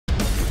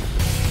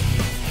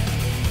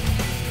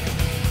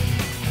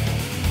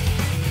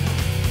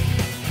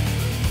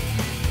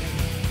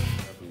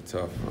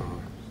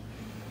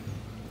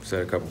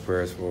said a couple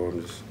prayers for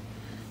him. Just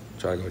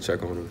try to go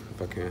check on him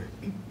if I can.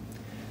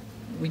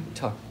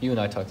 You and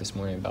I talked this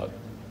morning about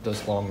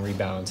those long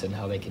rebounds and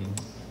how they can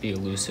be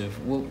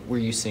elusive. What were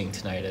you seeing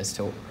tonight as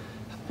to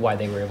why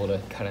they were able to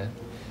kind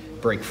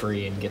of break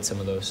free and get some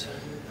of those?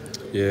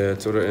 Yeah,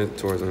 towards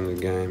the end of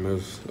the game, it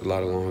was a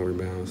lot of long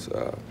rebounds.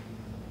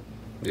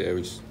 Yeah,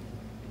 we just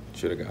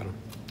should have got them.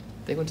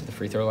 They went to the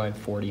free throw line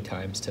 40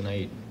 times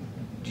tonight.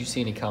 Do you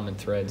see any common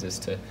threads as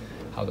to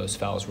how those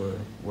fouls were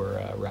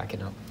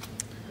racking up?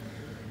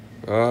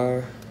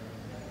 I'd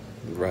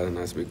rather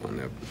not speak on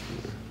that.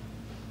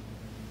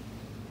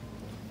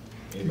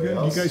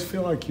 You guys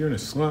feel like you're in a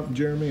slump,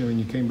 Jeremy? I mean,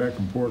 you came back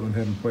from Portland,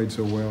 haven't played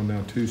so well,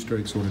 now 2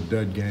 straight sort of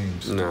dud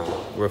games.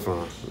 No, we're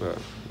fine.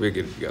 We'll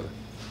get it together.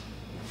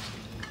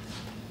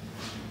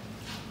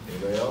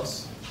 Anybody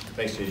else?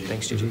 Thanks, Gigi.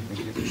 Thanks, Gigi.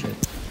 Appreciate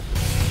it.